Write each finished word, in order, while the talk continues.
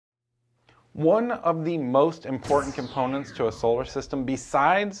One of the most important components to a solar system,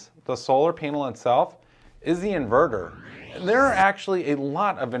 besides the solar panel itself, is the inverter. There are actually a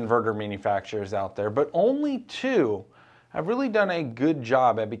lot of inverter manufacturers out there, but only two have really done a good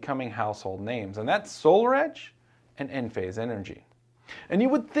job at becoming household names, and that's SolarEdge and Enphase Energy. And you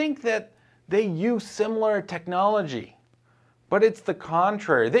would think that they use similar technology, but it's the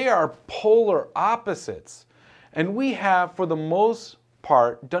contrary. They are polar opposites, and we have, for the most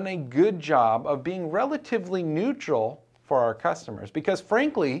part, done a good job of being relatively neutral for our customers, because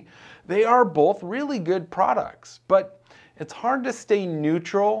frankly, they are both really good products. But it's hard to stay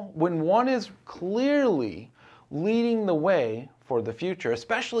neutral when one is clearly leading the way for the future,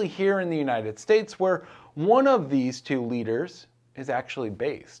 especially here in the United States, where one of these two leaders is actually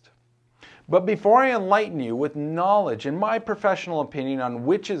based. But before I enlighten you with knowledge and my professional opinion on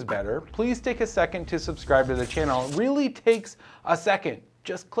which is better, please take a second to subscribe to the channel. It really takes a second.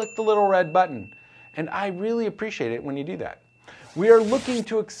 Just click the little red button, and I really appreciate it when you do that. We are looking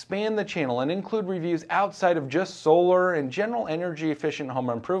to expand the channel and include reviews outside of just solar and general energy efficient home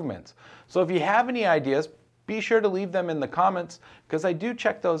improvements. So if you have any ideas, be sure to leave them in the comments, because I do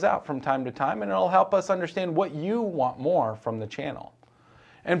check those out from time to time, and it'll help us understand what you want more from the channel.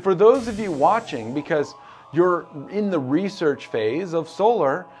 And for those of you watching, because you're in the research phase of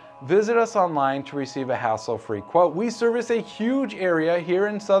solar, visit us online to receive a hassle-free quote. We service a huge area here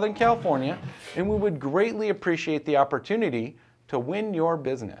in Southern California, and we would greatly appreciate the opportunity to win your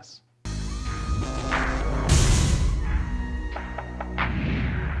business.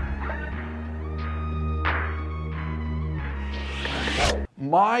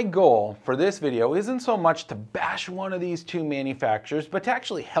 My goal for this video isn't so much to bash one of these two manufacturers, but to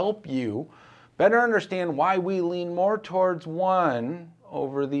actually help you better understand why we lean more towards one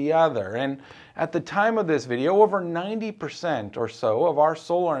over the other. And at the time of this video, over 90% or so of our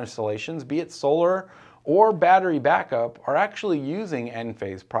solar installations, be it solar or battery backup, are actually using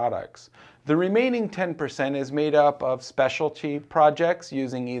Enphase products. The remaining 10% is made up of specialty projects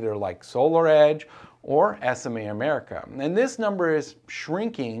using either like SolarEdge or SMA America. And this number is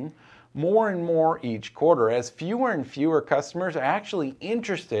shrinking more and more each quarter, as fewer and fewer customers are actually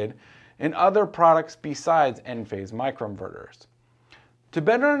interested in other products besides Enphase microinverters. To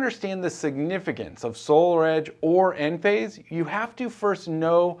better understand the significance of SolarEdge or Enphase, you have to first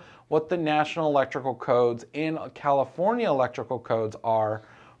know what the national electrical codes and California electrical codes are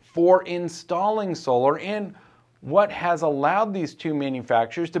for installing solar, and what has allowed these two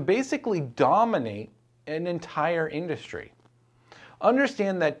manufacturers to basically dominate an entire industry.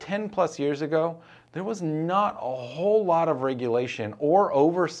 Understand that 10 plus years ago, there was not a whole lot of regulation or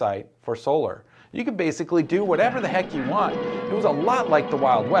oversight for solar. You could basically do whatever the heck you want. It was a lot like the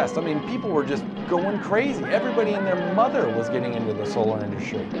Wild West. I mean, people were just going crazy. Everybody and their mother was getting into the solar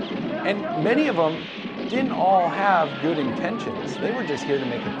industry. And many of them didn't all have good intentions. They were just here to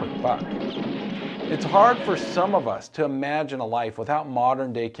make a quick buck. It's hard for some of us to imagine a life without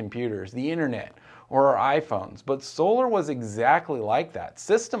modern day computers, the internet, or our iPhones, but solar was exactly like that.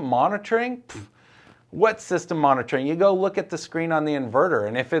 System monitoring? Pfft, what system monitoring? You go look at the screen on the inverter,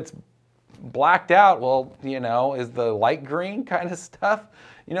 and if it's blacked out, well, you know, is the light green kind of stuff?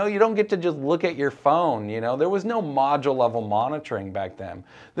 You know, you don't get to just look at your phone, you know. There was no module level monitoring back then.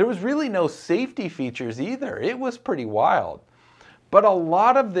 There was really no safety features either. It was pretty wild. But a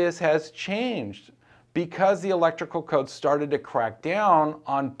lot of this has changed because the electrical code started to crack down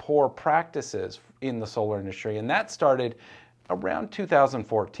on poor practices in the solar industry. And that started around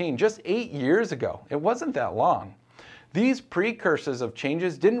 2014, just 8 years ago. It wasn't that long. These precursors of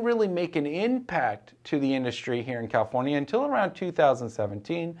changes didn't really make an impact to the industry here in California until around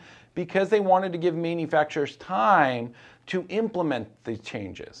 2017, because they wanted to give manufacturers time to implement the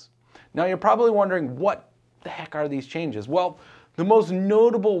changes. Now you're probably wondering, what the heck are these changes? Well, the most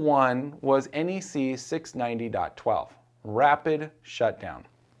notable one was NEC 690.12, Rapid Shutdown.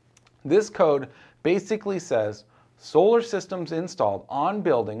 This code basically says solar systems installed on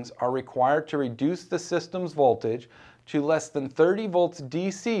buildings are required to reduce the system's voltage to less than 30 volts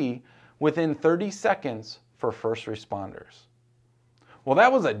DC within 30 seconds for first responders. Well,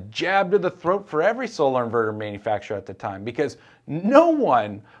 that was a jab to the throat for every solar inverter manufacturer at the time, because no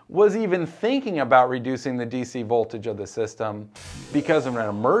one was even thinking about reducing the DC voltage of the system because of an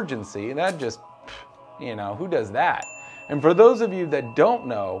emergency. That just, you know, who does that? And for those of you that don't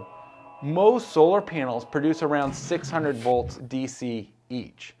know, most solar panels produce around 600 volts DC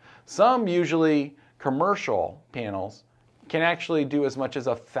each. Some, usually commercial panels, can actually do as much as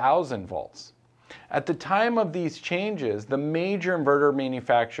 1,000 volts. At the time of these changes, the major inverter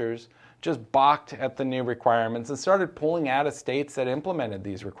manufacturers just balked at the new requirements and started pulling out of states that implemented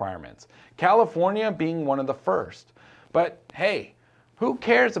these requirements. California being one of the first. But hey, who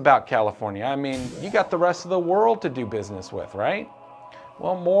cares about California? I mean, you got the rest of the world to do business with, right?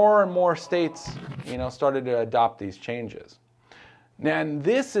 Well, more and more states, started to adopt these changes. And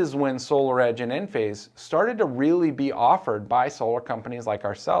this is when SolarEdge and Enphase started to really be offered by solar companies like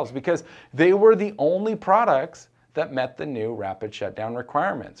ourselves, because they were the only products that met the new rapid shutdown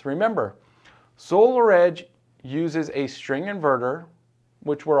requirements. Remember, SolarEdge uses a string inverter,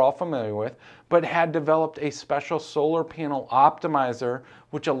 which we're all familiar with, but had developed a special solar panel optimizer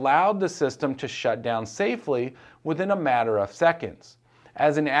which allowed the system to shut down safely within a matter of seconds.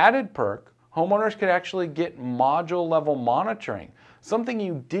 As an added perk, homeowners could actually get module level monitoring, something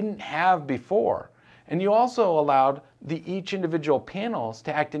you didn't have before. And you also allowed each individual panels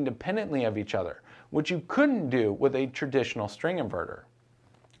to act independently of each other, which you couldn't do with a traditional string inverter.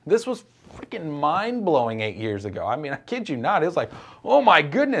 This was freaking mind-blowing 8 years ago. I mean, I kid you not. It was like, oh my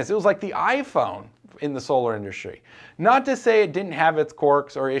goodness, it was like the iPhone in the solar industry. Not to say it didn't have its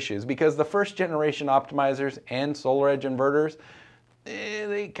quirks or issues, because the first generation optimizers and SolarEdge inverters,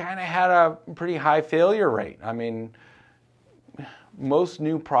 they kind of had a pretty high failure rate. I mean, most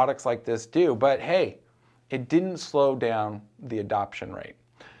new products like this do, but hey, it didn't slow down the adoption rate.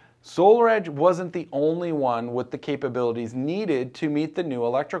 SolarEdge wasn't the only one with the capabilities needed to meet the new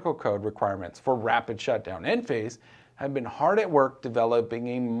electrical code requirements for rapid shutdown. Enphase had been hard at work developing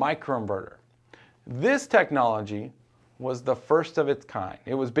a microinverter. This technology was the first of its kind.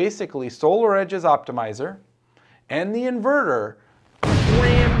 It was basically SolarEdge's optimizer and the inverter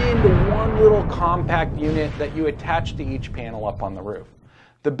crammed into one little compact unit that you attach to each panel up on the roof.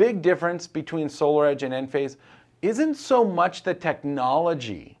 The big difference between SolarEdge and Enphase isn't so much the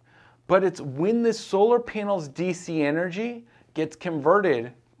technology, but it's when the solar panel's DC energy gets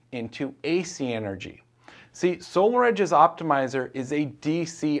converted into AC energy. See, SolarEdge's optimizer is a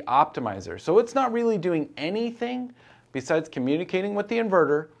DC optimizer, so it's not really doing anything besides communicating with the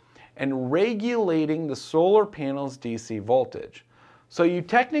inverter and regulating the solar panel's DC voltage. So you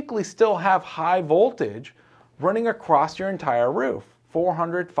technically still have high voltage running across your entire roof,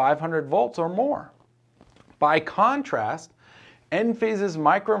 400, 500 volts or more. By contrast, Enphase's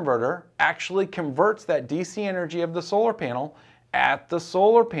microinverter actually converts that DC energy of the solar panel at the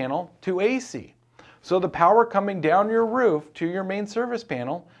solar panel to AC. So the power coming down your roof to your main service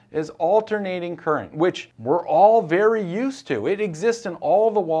panel is alternating current, which we're all very used to. It exists in all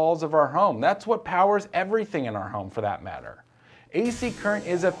the walls of our home. That's what powers everything in our home, for that matter. AC current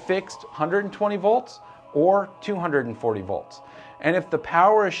is a fixed 120 volts or 240 volts. And if the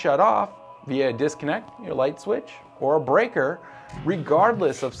power is shut off via a disconnect, your light switch, or a breaker,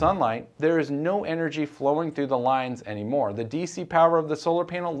 regardless of sunlight, there is no energy flowing through the lines anymore. The DC power of the solar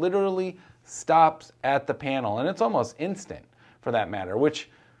panel literally stops at the panel, and it's almost instant for that matter, which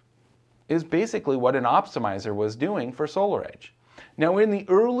is basically what an optimizer was doing for SolarEdge. Now, in the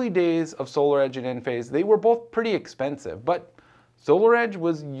early days of SolarEdge and Enphase, they were both pretty expensive, but SolarEdge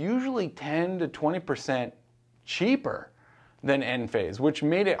was usually 10 to 20% cheaper than Enphase, which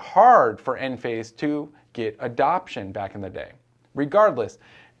made it hard for Enphase to get adoption back in the day. Regardless,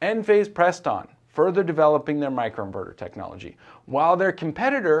 Enphase pressed on, further developing their microinverter technology, while their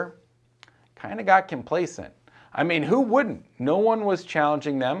competitor kind of got complacent. I mean, who wouldn't? No one was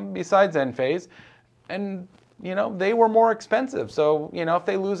challenging them besides Enphase, and they were more expensive, so if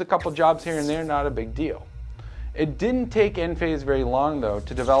they lose a couple jobs here and there, not a big deal. It didn't take Enphase very long, though,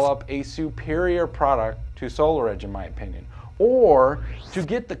 to develop a superior product to SolarEdge, in my opinion, or to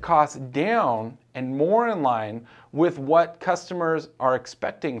get the cost down and more in line with what customers are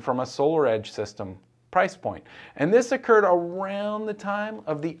expecting from a SolarEdge system price point. And this occurred around the time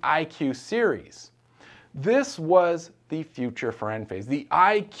of the IQ series. This was the future for Enphase, the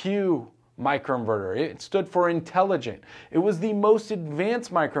IQ microinverter. It stood for intelligent. It was the most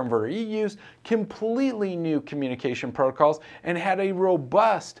advanced microinverter. It used completely new communication protocols and had a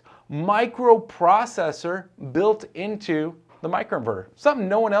robust microprocessor built into the microinverter, something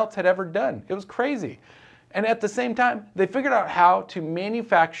no one else had ever done. It was crazy. And at the same time, they figured out how to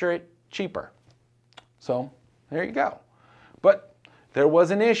manufacture it cheaper. So there you go. But there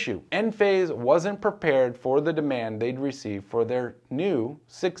was an issue. Enphase wasn't prepared for the demand they'd receive for their new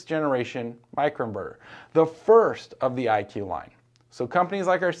 6th generation microinverter, the first of the IQ line. So companies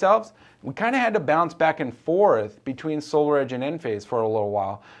like ourselves, we kind of had to bounce back and forth between SolarEdge and Enphase for a little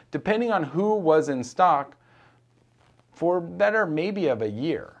while, depending on who was in stock, for better maybe of a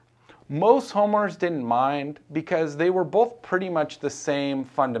year. Most homeowners didn't mind because they were both pretty much the same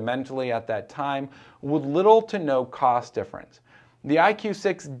fundamentally at that time, with little to no cost difference. The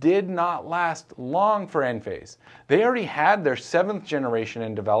IQ6 did not last long for Enphase. They already had their 7th generation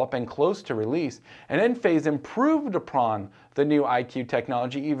in development and close to release, and Enphase improved upon the new IQ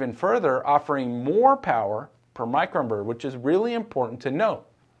technology even further, offering more power per microinverter, which is really important to note.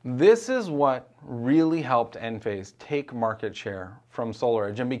 This is what really helped Enphase take market share from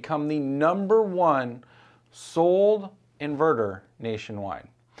SolarEdge and become the #1 sold inverter nationwide.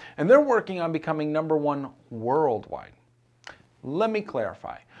 And they're working on becoming #1 worldwide. Let me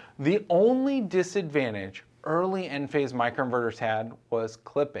clarify. The only disadvantage early Enphase microinverters had was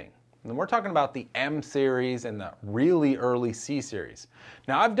clipping. And we're talking about the M series and the really early C series.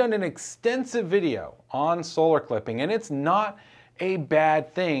 Now, I've done an extensive video on solar clipping, and it's not a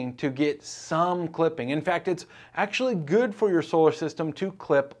bad thing to get some clipping. In fact, it's actually good for your solar system to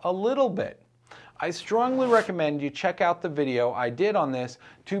clip a little bit. I strongly recommend you check out the video I did on this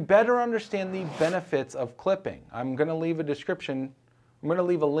to better understand the benefits of clipping. I'm going to leave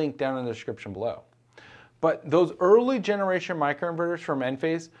a link down in the description below. But those early generation microinverters from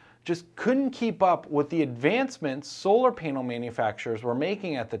Enphase just couldn't keep up with the advancements solar panel manufacturers were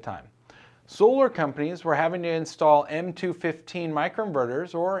making at the time. Solar companies were having to install M215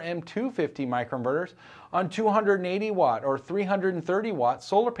 microinverters or M250 microinverters on 280 watt or 330 watt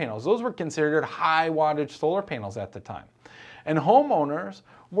solar panels. Those were considered high wattage solar panels at the time. And homeowners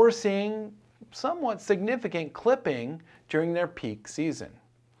were seeing somewhat significant clipping during their peak season.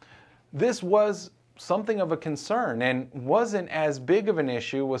 This was something of a concern and wasn't as big of an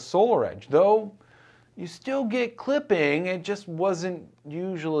issue with SolarEdge, though you still get clipping, it just wasn't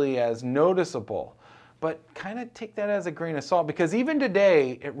usually as noticeable. But kind of take that as a grain of salt, because even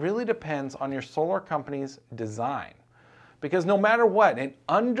today, it really depends on your solar company's design. Because no matter what, an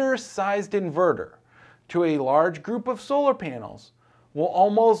undersized inverter to a large group of solar panels will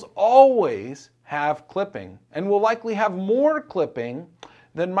almost always have clipping, and will likely have more clipping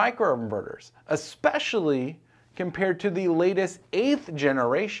than microinverters, especially compared to the latest 8th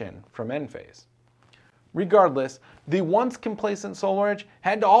generation from Enphase. Regardless, the once complacent SolarEdge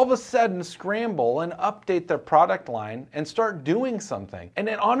had to all of a sudden scramble and update their product line and start doing something. And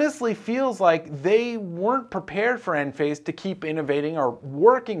it honestly feels like they weren't prepared for Enphase to keep innovating or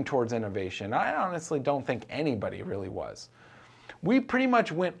working towards innovation. I honestly don't think anybody really was. We pretty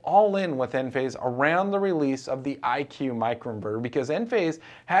much went all in with Enphase around the release of the IQ microinverter because Enphase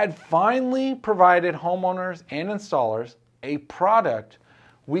had finally provided homeowners and installers a product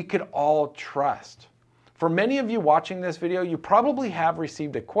we could all trust. For many of you watching this video, you probably have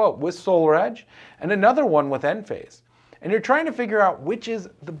received a quote with SolarEdge and another one with Enphase. And you're trying to figure out which is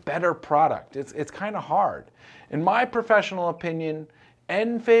the better product. It's kind of hard. In my professional opinion,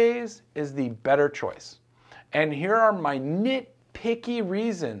 Enphase is the better choice. And here are my nitpicky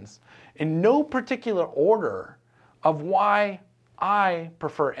reasons, in no particular order, of why I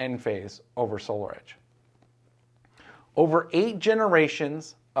prefer Enphase over SolarEdge. Over 8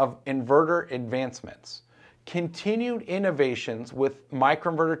 generations of inverter advancements, continued innovations with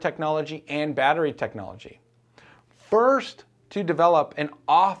microinverter technology and battery technology. First to develop an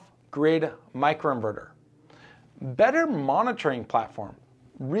off-grid microinverter. Better monitoring platform,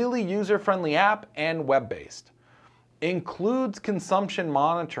 really user-friendly app and web-based. Includes consumption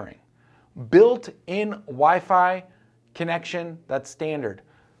monitoring. Built-in Wi-Fi connection that's standard.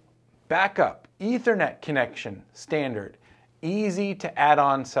 Backup, Ethernet connection standard. Easy to add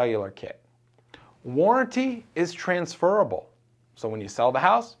on cellular kit. Warranty is transferable. So when you sell the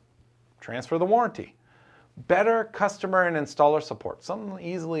house, transfer the warranty. Better customer and installer support, something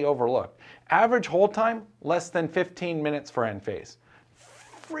easily overlooked. Average hold time, less than 15 minutes for Enphase.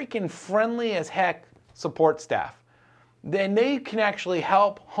 Freaking friendly as heck support staff. Then they can actually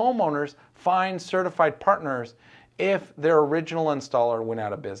help homeowners find certified partners if their original installer went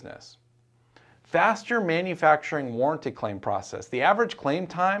out of business. Faster manufacturing warranty claim process. The average claim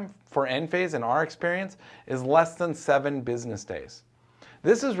time for Enphase in our experience is less than 7 business days.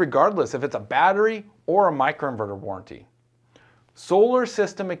 This is regardless if it's a battery or a microinverter warranty. Solar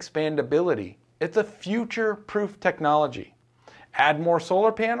system expandability. It's a future-proof technology. Add more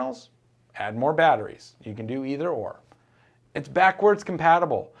solar panels, add more batteries. You can do either or. It's backwards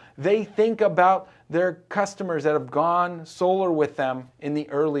compatible. They think about their customers that have gone solar with them in the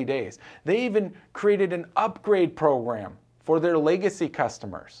early days. They even created an upgrade program for their legacy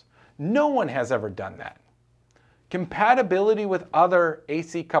customers. No one has ever done that. Compatibility with other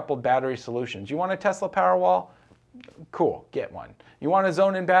AC coupled battery solutions. You want a Tesla Powerwall? Cool, get one. You want a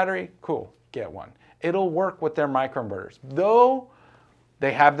zone-in battery? Cool, get one. It'll work with their microinverters. Though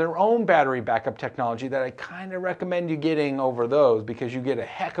They have their own battery backup technology that I kind of recommend you getting over those, because you get a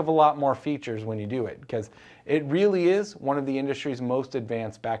heck of a lot more features when you do it, because it really is one of the industry's most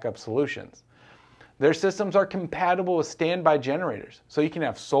advanced backup solutions. Their systems are compatible with standby generators, so you can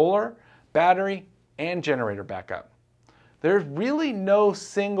have solar, battery, and generator backup. There's really no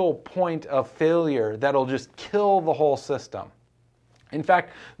single point of failure that'll just kill the whole system. In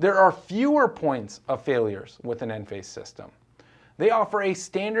fact, there are fewer points of failures with an Enphase system. They offer a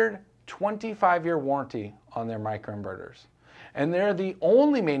standard 25-year warranty on their microinverters, and they're the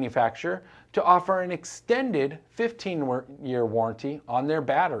only manufacturer to offer an extended 15-year warranty on their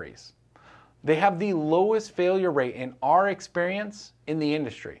batteries. They have the lowest failure rate in our experience in the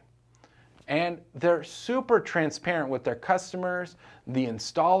industry. And they're super transparent with their customers, the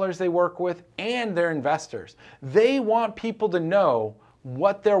installers they work with, and their investors. They want people to know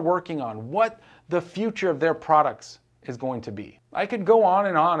what they're working on, what the future of their products is going to be. I could go on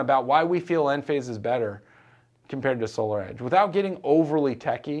and on about why we feel Enphase is better compared to SolarEdge. Without getting overly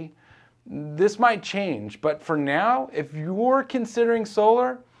techie, this might change, but for now, if you're considering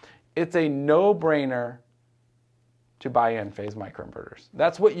solar, it's a no-brainer to buy Enphase microinverters.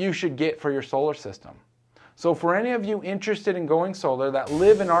 That's what you should get for your solar system. So for any of you interested in going solar that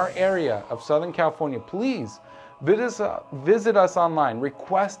live in our area of Southern California, please visit us online,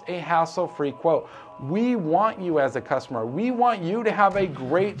 request a hassle-free quote. We want you as a customer. We want you to have a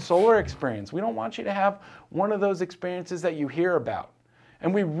great solar experience. We don't want you to have one of those experiences that you hear about.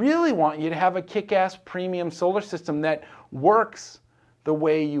 And we really want you to have a kick-ass premium solar system that works the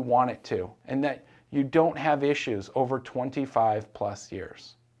way you want it to, and that you don't have issues over 25 plus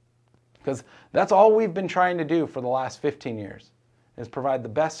years. Because that's all we've been trying to do for the last 15 years, is provide the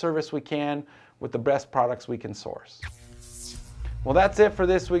best service we can with the best products we can source. Well, that's it for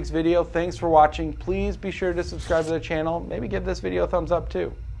this week's video. Thanks for watching. Please be sure to subscribe to the channel. Maybe give this video a thumbs up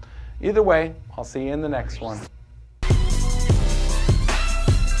too. Either way, I'll see you in the next one.